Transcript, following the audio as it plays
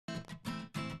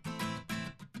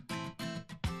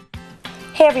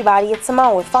Hey everybody, it's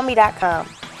Simone with Foamy.com,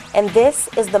 and this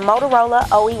is the Motorola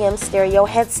OEM Stereo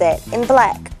Headset in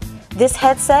black. This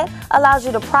headset allows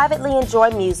you to privately enjoy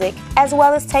music as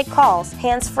well as take calls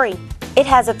hands-free. It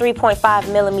has a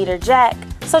 3.5mm jack,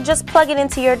 so just plug it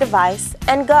into your device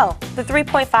and go. The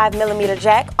 3.5mm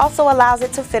jack also allows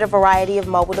it to fit a variety of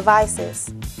mobile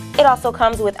devices. It also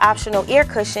comes with optional ear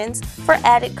cushions for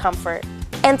added comfort.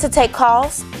 And to take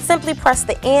calls, simply press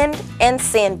the end and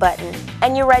send button,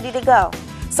 and you're ready to go.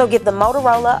 So get the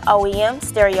Motorola OEM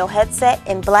Stereo Headset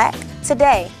in black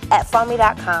today at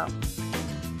Foamy.com.